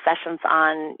do sessions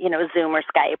on, Zoom or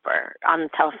Skype or on the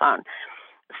telephone.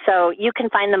 So you can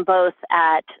find them both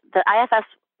at the IFS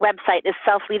website is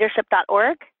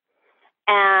selfleadership.org.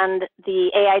 And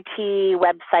the AIT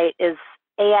website is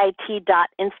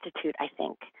ait.institute, I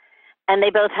think. And they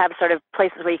both have sort of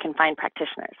places where you can find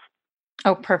practitioners.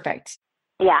 Oh, perfect.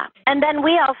 Yeah. And then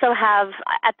we also have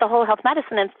at the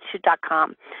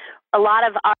wholehealthmediceineinstitute.com, a lot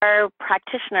of our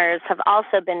practitioners have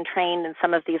also been trained in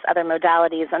some of these other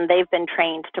modalities, and they've been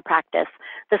trained to practice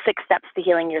the 6 steps to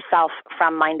healing yourself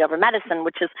from mind over medicine,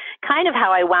 which is kind of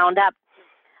how I wound up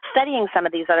studying some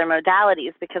of these other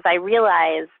modalities, because I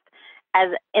realized as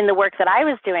in the work that I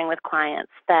was doing with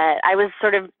clients that I was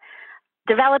sort of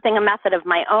developing a method of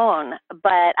my own,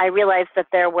 but I realized that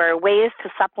there were ways to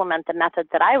supplement the method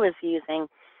that I was using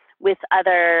with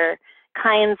other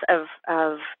kinds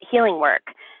of healing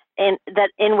work in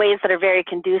ways that are very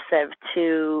conducive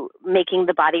to making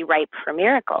the body ripe for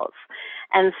miracles.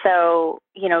 And so,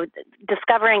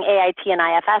 discovering AIT and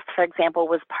IFS, for example,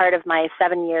 was part of my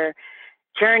 7-year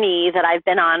journey that I've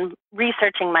been on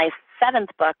researching my 7th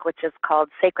book, which is called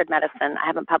Sacred Medicine. I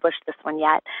haven't published this one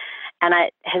yet. And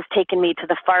it has taken me to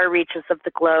the far reaches of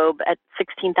the globe at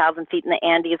 16,000 feet in the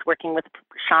Andes, working with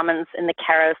shamans in the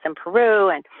Caros in Peru,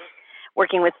 and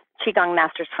working with Qigong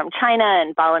masters from China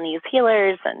and Balinese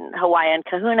healers and Hawaiian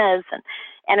kahunas and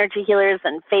energy healers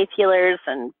and faith healers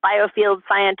and biofield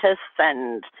scientists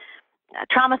and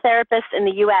trauma therapists in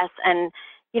the U.S. And,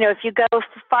 if you go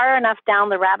far enough down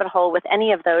the rabbit hole with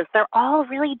any of those, they're all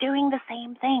really doing the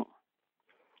same thing.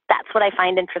 That's what I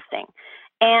find interesting.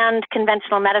 And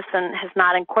conventional medicine has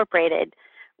not incorporated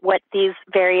what these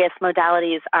various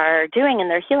modalities are doing in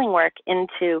their healing work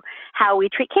into how we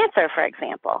treat cancer, for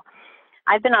example.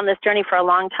 I've been on this journey for a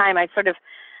long time. I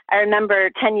remember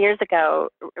 10 years ago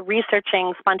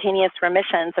researching spontaneous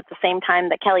remissions at the same time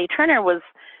that Kelly Turner was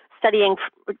studying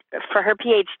for her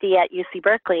PhD at UC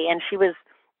Berkeley, and she was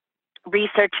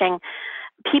researching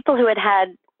people who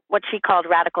had what she called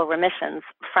radical remissions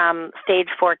from stage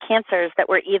 4 cancers that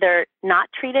were either not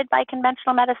treated by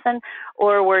conventional medicine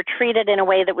or were treated in a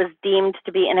way that was deemed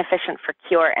to be inefficient for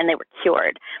cure, and they were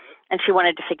cured. And she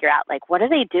wanted to figure out, what are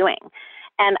they doing?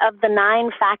 And of the 9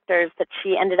 factors that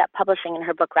she ended up publishing in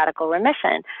her book, Radical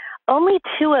Remission, only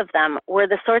 2 of them were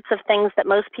the sorts of things that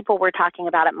most people were talking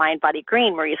about at Mind, Body,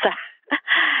 Green, Marisa.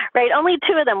 Right? Only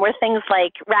 2 of them were things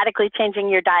like radically changing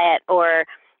your diet or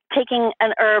taking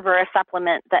an herb or a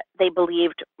supplement that they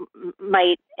believed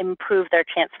might improve their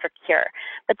chance for cure.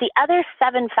 But the other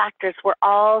 7 factors were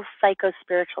all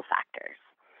psychospiritual factors.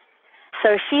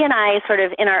 So she and I sort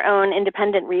of in our own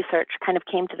independent research kind of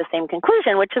came to the same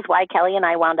conclusion, which is why Kelly and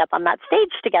I wound up on that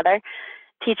stage together,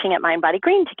 teaching at Mind, Body,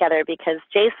 Green together, because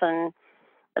Jason,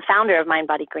 the founder of Mind,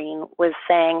 Body, Green, was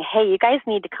saying, hey, you guys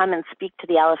need to come and speak to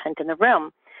the elephant in the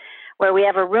room, where we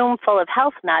have a room full of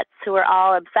health nuts who are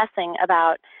all obsessing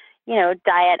about,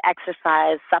 diet,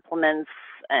 exercise, supplements,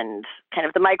 and kind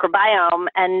of the microbiome,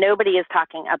 and nobody is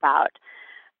talking about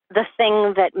the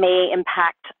thing that may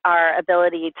impact our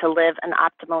ability to live an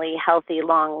optimally healthy,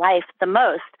 long life the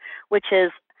most, which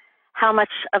is how much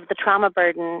of the trauma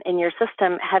burden in your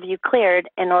system have you cleared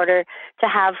in order to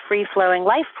have free-flowing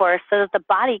life force so that the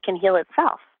body can heal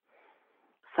itself.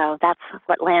 So that's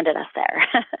what landed us there.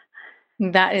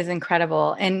 That is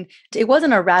incredible. And it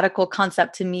wasn't a radical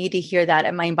concept to me to hear that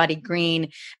at Mind, Body,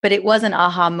 Green, but it was an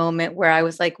aha moment where I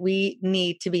was like, we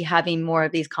need to be having more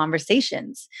of these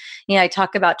conversations. I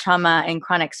talk about trauma and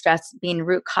chronic stress being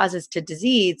root causes to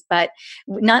disease, but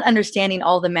not understanding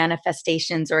all the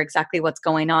manifestations or exactly what's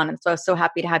going on. And so I was so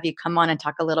happy to have you come on and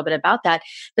talk a little bit about that.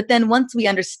 But then once we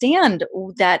understand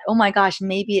that, oh my gosh,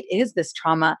 maybe it is this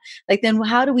trauma, then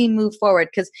how do we move forward?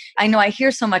 Because I know I hear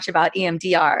so much about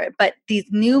EMDR, but these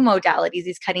new modalities,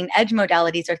 these cutting edge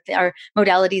modalities are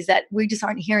modalities that we just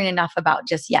aren't hearing enough about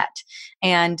just yet.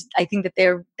 And I think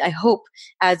that I hope,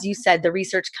 as you said, the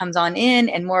research comes on in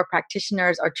and more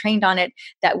practitioners are trained on it,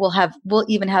 that we'll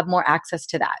even have more access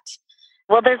to that.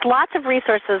 Well, there's lots of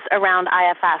resources around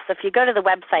IFS. If you go to the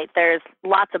website, there's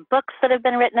lots of books that have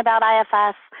been written about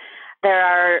IFS. There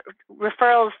are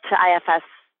referrals to IFS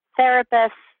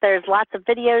therapists. There's lots of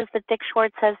videos that Dick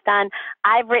Schwartz has done.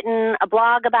 I've written a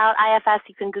blog about IFS.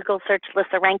 You can Google search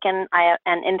Lissa Rankin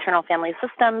and Internal Family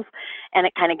Systems, and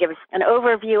it kind of gives an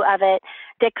overview of it.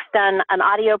 Dick's done an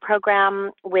audio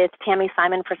program with Tammy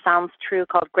Simon for Sounds True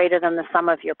called Greater Than the Sum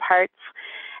of Your Parts.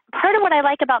 Part of what I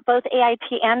like about both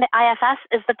AIT and IFS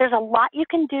is that there's a lot you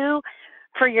can do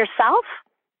for yourself,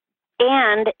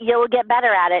 and you'll get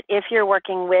better at it if you're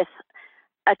working with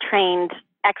a trained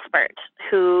expert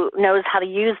who knows how to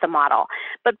use the model.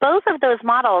 But both of those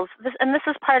models, this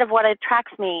is part of what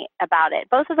attracts me about it,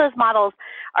 both of those models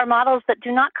are models that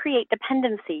do not create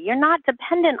dependency. You're not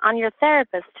dependent on your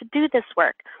therapist to do this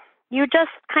work. You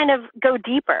just kind of go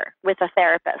deeper with a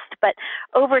therapist. But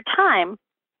over time,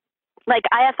 like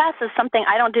IFS is something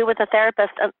I don't do with a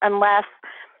therapist unless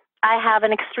I have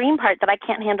an extreme part that I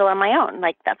can't handle on my own.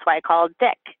 Like that's why I called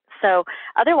Dick. So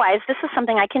otherwise, this is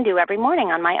something I can do every morning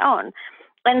on my own.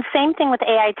 And same thing with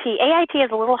AIT. AIT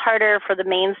is a little harder for the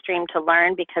mainstream to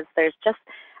learn because I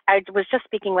was just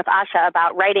speaking with Asha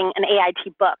about writing an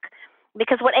AIT book,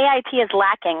 because what AIT is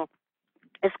lacking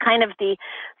is kind of the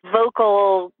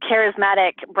vocal,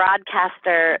 charismatic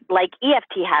broadcaster like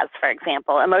EFT has, for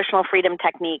example. Emotional Freedom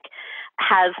Technique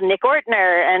has Nick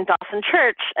Ortner and Dawson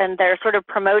Church, and they're sort of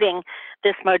promoting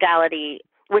this modality,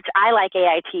 which I like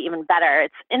AIT even better.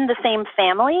 It's in the same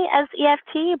family as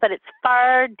EFT, but it's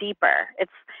far deeper.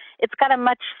 It's got a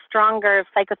much stronger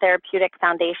psychotherapeutic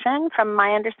foundation from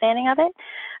my understanding of it.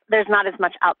 There's not as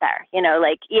much out there.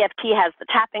 Like EFT has the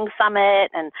Tapping Summit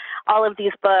and all of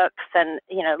these books and,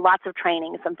 lots of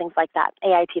trainings and things like that.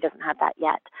 AIT doesn't have that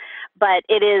yet, but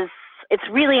it's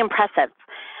really impressive.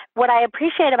 What I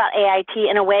appreciate about AIT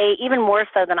in a way, even more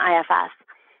so than IFS,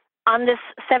 on this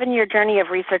 7-year journey of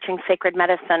researching sacred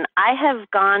medicine, I have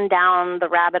gone down the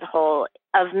rabbit hole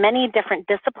of many different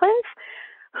disciplines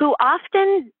who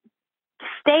often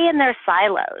stay in their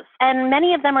silos. And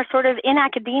many of them are sort of in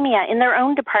academia in their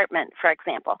own department, for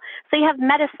example. So you have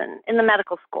medicine in the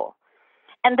medical school,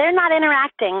 and they're not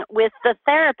interacting with the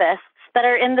therapists that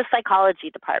are in the psychology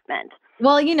department.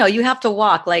 Well, you have to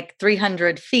walk like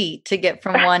 300 feet to get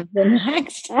from one to the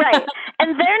next. Right.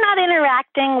 And they're not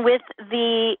interacting with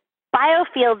the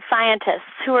biofield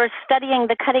scientists who are studying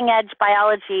the cutting edge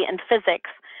biology and physics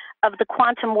of the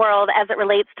quantum world as it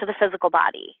relates to the physical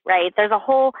body, right? There's a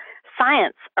whole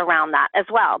science around that as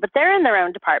well, but they're in their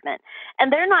own department.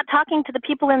 And they're not talking to the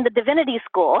people in the divinity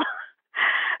school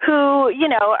who,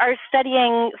 are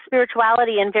studying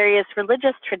spirituality and various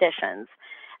religious traditions.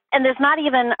 And there's not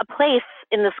even a place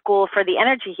in the school for the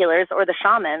energy healers or the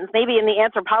shamans, maybe in the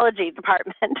anthropology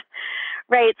department,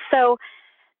 right? So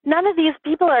none of these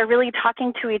people are really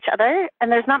talking to each other,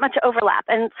 and there's not much overlap.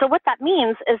 And so what that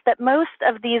means is that most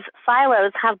of these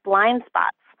silos have blind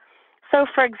spots. So,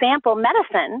 for example,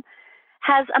 medicine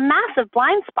has a massive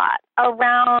blind spot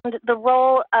around the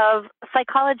role of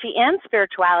psychology and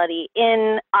spirituality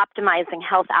in optimizing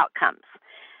health outcomes.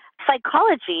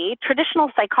 Psychology, traditional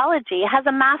psychology, has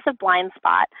a massive blind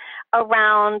spot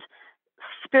around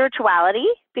spirituality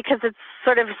because it's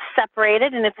sort of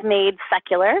separated and it's made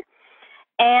secular.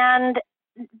 And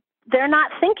they're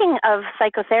not thinking of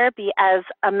psychotherapy as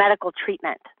a medical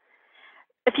treatment.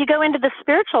 If you go into the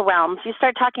spiritual realms, you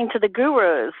start talking to the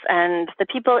gurus and the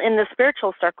people in the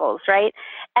spiritual circles, right?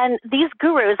 And these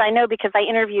gurus, I know because I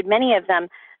interviewed many of them,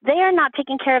 they are not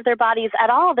taking care of their bodies at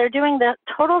all. They're doing the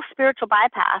total spiritual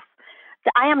bypass.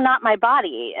 I am not my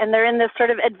body. And they're in this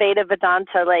sort of Advaita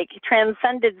Vedanta, like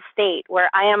transcended state where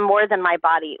I am more than my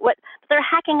body. They're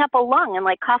hacking up a lung and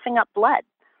like coughing up blood.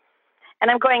 And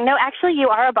I'm going, no, actually you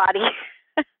are a body.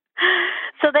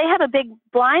 So they have a big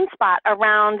blind spot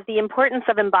around the importance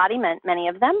of embodiment, many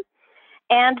of them,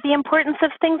 and the importance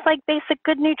of things like basic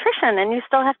good nutrition. And you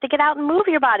still have to get out and move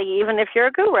your body, even if you're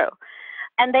a guru.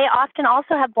 And they often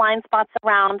also have blind spots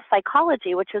around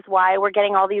psychology, which is why we're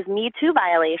getting all these Me Too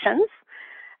violations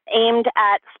aimed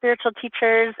at spiritual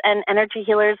teachers and energy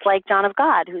healers like John of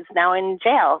God, who's now in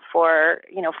jail for,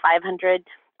 500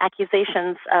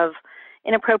 accusations of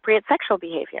inappropriate sexual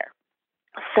behavior.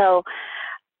 So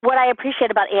what I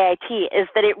appreciate about AIT is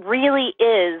that it really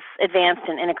is advanced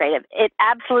and integrative. It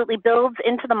absolutely builds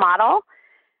into the model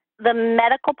the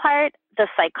medical part, the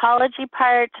psychology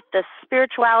part, the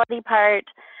spirituality part,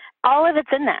 all of it's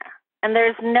in there. And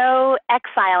there's no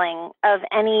exiling of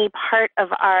any part of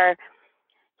our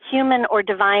human or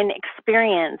divine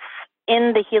experience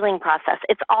in the healing process.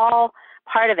 It's all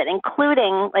part of it,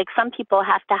 including like some people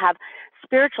have to have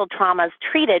spiritual traumas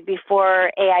treated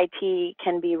before AIT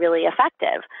can be really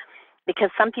effective. Because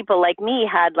some people like me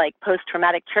had like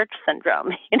post-traumatic church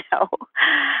syndrome,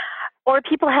 or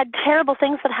people had terrible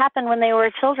things that happened when they were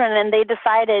children and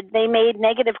they made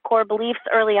negative core beliefs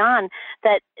early on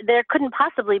that there couldn't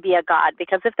possibly be a God,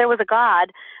 because if there was a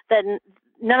God, then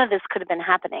none of this could have been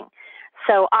happening.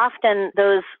 So often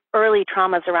those early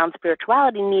traumas around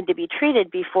spirituality need to be treated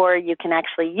before you can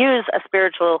actually use a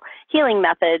spiritual healing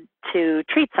method to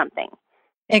treat something.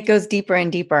 It goes deeper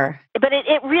and deeper. But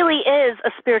it really is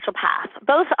a spiritual path.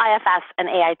 Both IFS and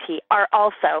AIT are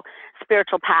also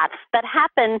spiritual paths that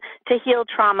happen to heal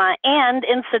trauma and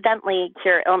incidentally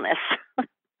cure illness.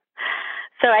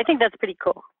 So I think that's pretty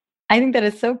cool. I think that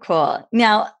is so cool.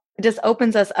 Now, it just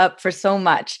opens us up for so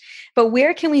much. But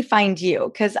where can we find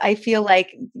you? Because I feel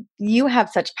like you have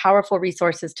such powerful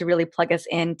resources to really plug us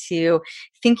into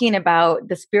thinking about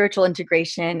the spiritual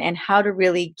integration and how to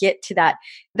really get to that.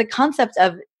 The concept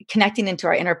of connecting into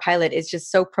our inner pilot is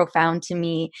just so profound to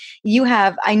me.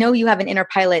 I know you have an inner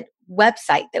pilot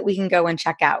website that we can go and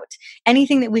check out.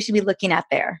 Anything that we should be looking at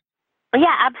there?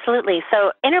 Yeah, absolutely.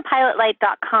 So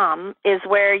innerpilotlight.com is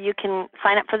where you can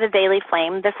sign up for the Daily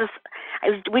Flame.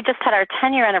 We just had our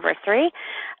 10-year anniversary.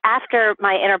 After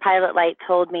my inner pilot light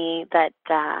told me that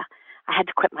I had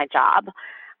to quit my job,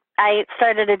 I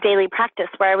started a daily practice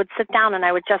where I would sit down and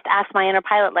I would just ask my inner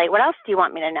pilot light, what else do you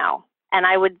want me to know? And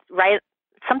I would write,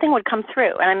 something would come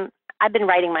through. And I've been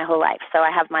writing my whole life. So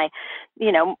I have my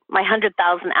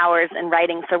 100,000 hours in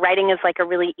writing. So writing is like a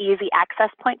really easy access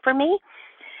point for me.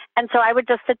 And so I would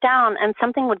just sit down and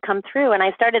something would come through. And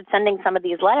I started sending some of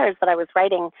these letters that I was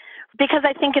writing because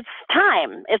I think it's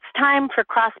time. It's time for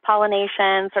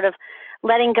cross-pollination, sort of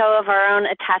letting go of our own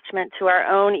attachment to our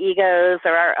own egos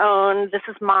or our own, this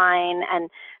is mine, and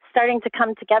starting to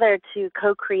come together to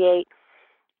co-create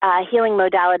healing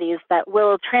modalities that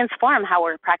will transform how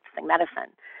we're practicing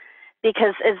medicine.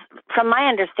 Because from my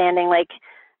understanding, like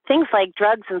things like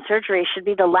drugs and surgery should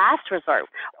be the last resort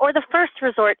or the first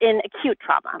resort in acute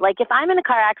trauma. Like if I'm in a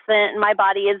car accident and my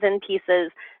body is in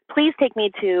pieces, please take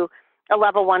me to a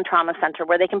level 1 trauma center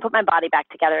where they can put my body back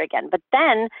together again. But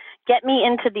then get me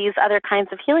into these other kinds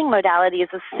of healing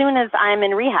modalities as soon as I'm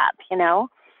in rehab,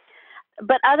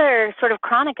 But other sort of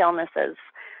chronic illnesses,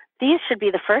 these should be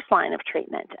the first line of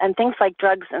treatment. And things like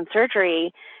drugs and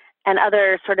surgery and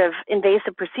other sort of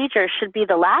invasive procedures should be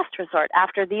the last resort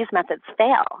after these methods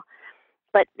fail.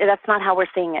 But that's not how we're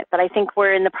seeing it. But I think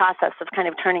we're in the process of kind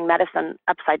of turning medicine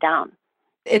upside down.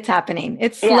 It's happening.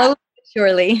 It's slowly, but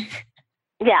surely.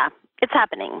 Yeah, it's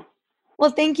happening. Well,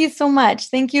 thank you so much.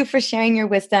 Thank you for sharing your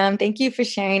wisdom. Thank you for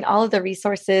sharing all of the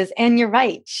resources. And you're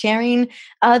right, sharing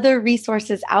other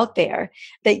resources out there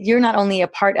that you're not only a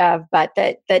part of, but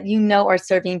that are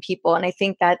serving people. And I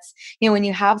think that's, when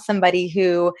you have somebody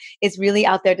who is really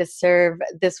out there to serve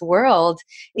this world,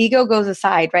 ego goes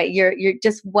aside, right? You're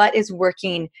just what is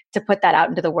working to put that out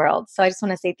into the world. So I just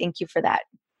want to say thank you for that.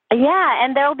 Yeah,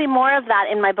 and there will be more of that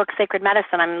in my book, Sacred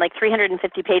Medicine. I'm like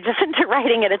 350 pages into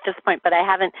writing it at this point, but I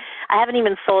haven't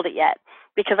even sold it yet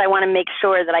because I want to make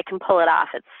sure that I can pull it off.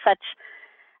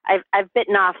 I've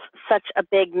bitten off such a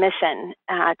big mission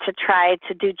to try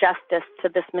to do justice to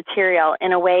this material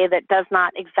in a way that does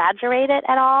not exaggerate it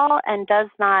at all and does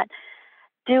not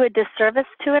do a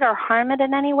disservice to it or harm it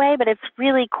in any way, but it's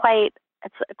really quite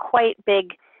big.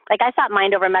 Like I thought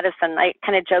mind over medicine, I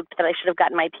kind of joked that I should have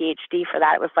gotten my PhD for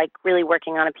that. It was like really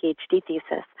working on a PhD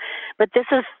thesis. But this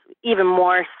is even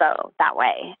more so that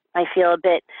way. I feel a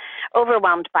bit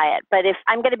overwhelmed by it. But if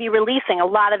I'm going to be releasing a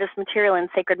lot of this material in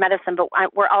Sacred Medicine, but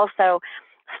we're also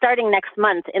starting next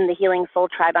month in the Healing Soul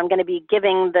Tribe, I'm going to be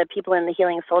giving the people in the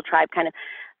Healing Soul Tribe kind of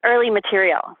early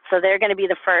material. So they're going to be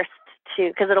the first to,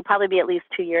 because it'll probably be at least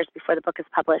 2 years before the book is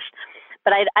published.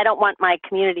 But I don't want my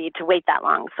community to wait that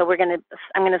long. So I'm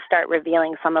going to start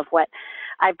revealing some of what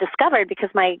I've discovered, because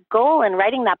my goal in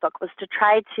writing that book was to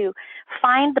try to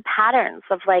find the patterns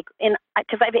of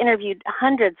because I've interviewed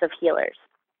hundreds of healers.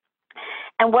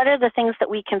 And what are the things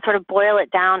that we can sort of boil it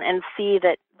down and see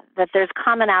that there's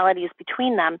commonalities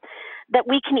between them that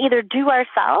we can either do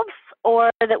ourselves or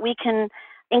that we can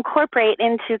incorporate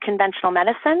into conventional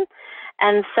medicine.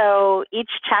 And so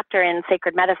each chapter in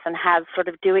Sacred Medicine has sort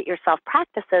of do-it-yourself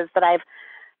practices that I've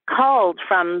culled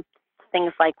from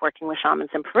things like working with shamans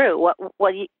in Peru. What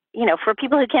for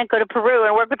people who can't go to Peru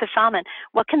and work with a shaman,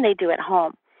 what can they do at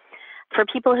home? For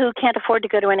people who can't afford to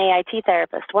go to an AIT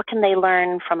therapist, what can they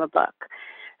learn from a book?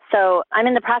 So I'm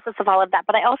in the process of all of that,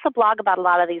 but I also blog about a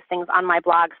lot of these things on my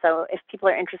blog. So if people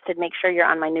are interested, make sure you're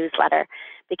on my newsletter,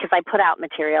 because I put out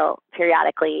material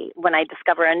periodically when I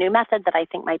discover a new method that I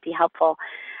think might be helpful.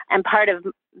 And part of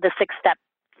the 6 steps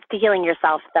to healing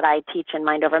yourself that I teach in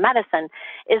Mind Over Medicine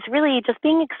is really just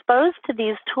being exposed to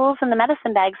these tools in the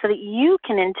medicine bag so that you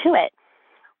can intuit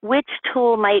which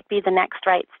tool might be the next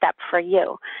right step for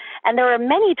you. And there are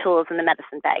many tools in the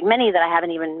medicine bag, many that I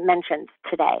haven't even mentioned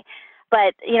today.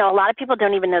 But, a lot of people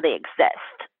don't even know they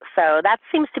exist. So that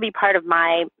seems to be part of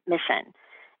my mission,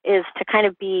 is to kind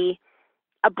of be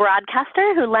a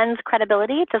broadcaster who lends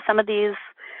credibility to some of these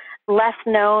less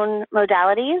known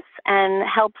modalities and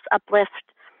helps uplift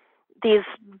these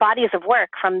bodies of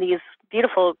work from these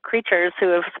beautiful creatures who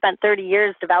have spent 30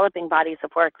 years developing bodies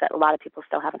of work that a lot of people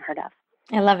still haven't heard of.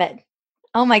 I love it.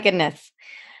 Oh my goodness.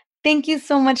 Thank you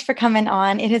so much for coming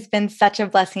on. It has been such a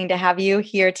blessing to have you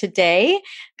here today.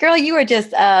 Girl, you are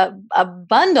just a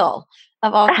bundle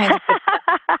of all kinds of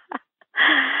stuff.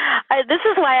 This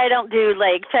is why I don't do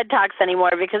TED Talks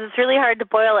anymore, because it's really hard to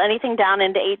boil anything down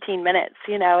into 18 minutes.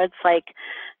 It's like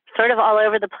sort of all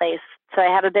over the place. So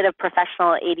I have a bit of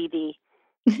professional ADD.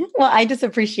 Well, I just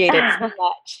appreciate it so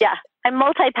much. Yeah, I'm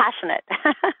multi-passionate.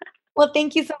 Well,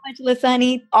 thank you so much, Lissa,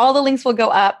 honey. All the links will go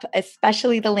up,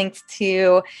 especially the links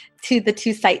to the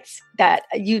 2 sites that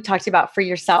you talked about for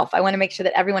yourself. I want to make sure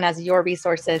that everyone has your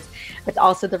resources, but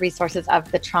also the resources of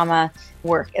the trauma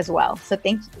work as well. So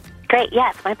thank you. Great. Yeah,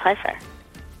 it's my pleasure.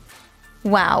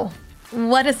 Wow.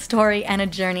 What a story and a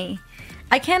journey.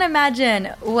 I can't imagine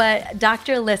what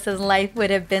Dr. Lissa's life would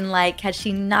have been like had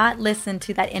she not listened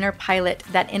to that inner pilot,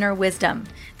 that inner wisdom,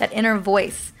 that inner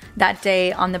voice that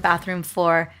day on the bathroom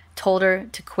floor told her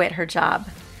to quit her job.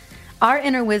 Our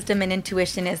inner wisdom and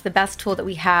intuition is the best tool that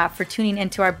we have for tuning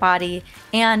into our body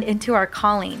and into our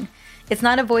calling. It's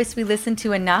not a voice we listen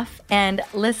to enough, and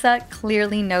Lissa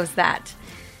clearly knows that.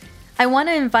 I want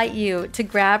to invite you to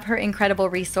grab her incredible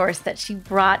resource that she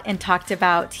brought and talked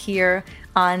about here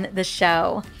on the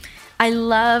show. I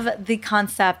love the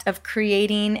concept of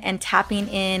creating and tapping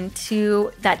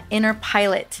into that inner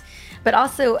pilot, but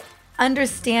also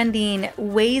understanding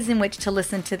ways in which to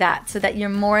listen to that so that you're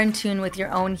more in tune with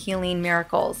your own healing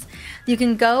miracles. You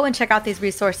can go and check out these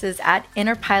resources at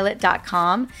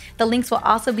innerpilot.com. The links will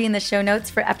also be in the show notes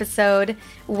for episode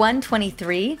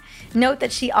 123. Note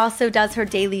that she also does her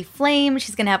daily flame.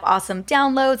 She's going to have awesome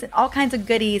downloads and all kinds of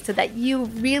goodies so that you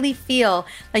really feel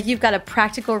like you've got a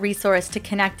practical resource to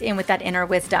connect in with that inner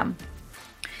wisdom.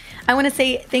 I want to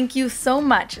say thank you so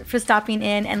much for stopping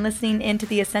in and listening into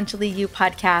the Essentially You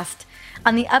podcast.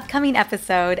 On the upcoming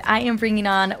episode, I am bringing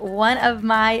on one of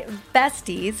my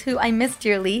besties who I miss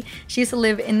dearly. She used to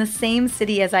live in the same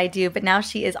city as I do, but now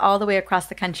she is all the way across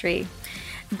the country.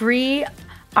 Bree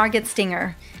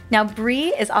Arget-Stinger. Now,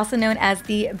 Bree is also known as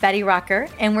the Betty Rocker,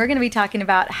 and we're going to be talking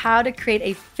about how to create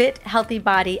a fit, healthy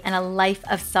body and a life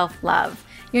of self-love.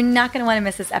 You're not going to want to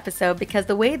miss this episode because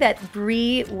the way that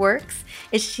Bree works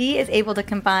is she is able to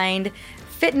combine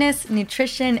fitness,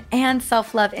 nutrition, and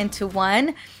self-love into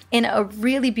one in a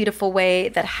really beautiful way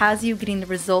that has you getting the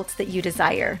results that you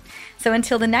desire. So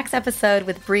until the next episode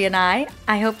with Bree and I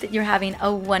hope that you're having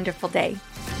a wonderful day.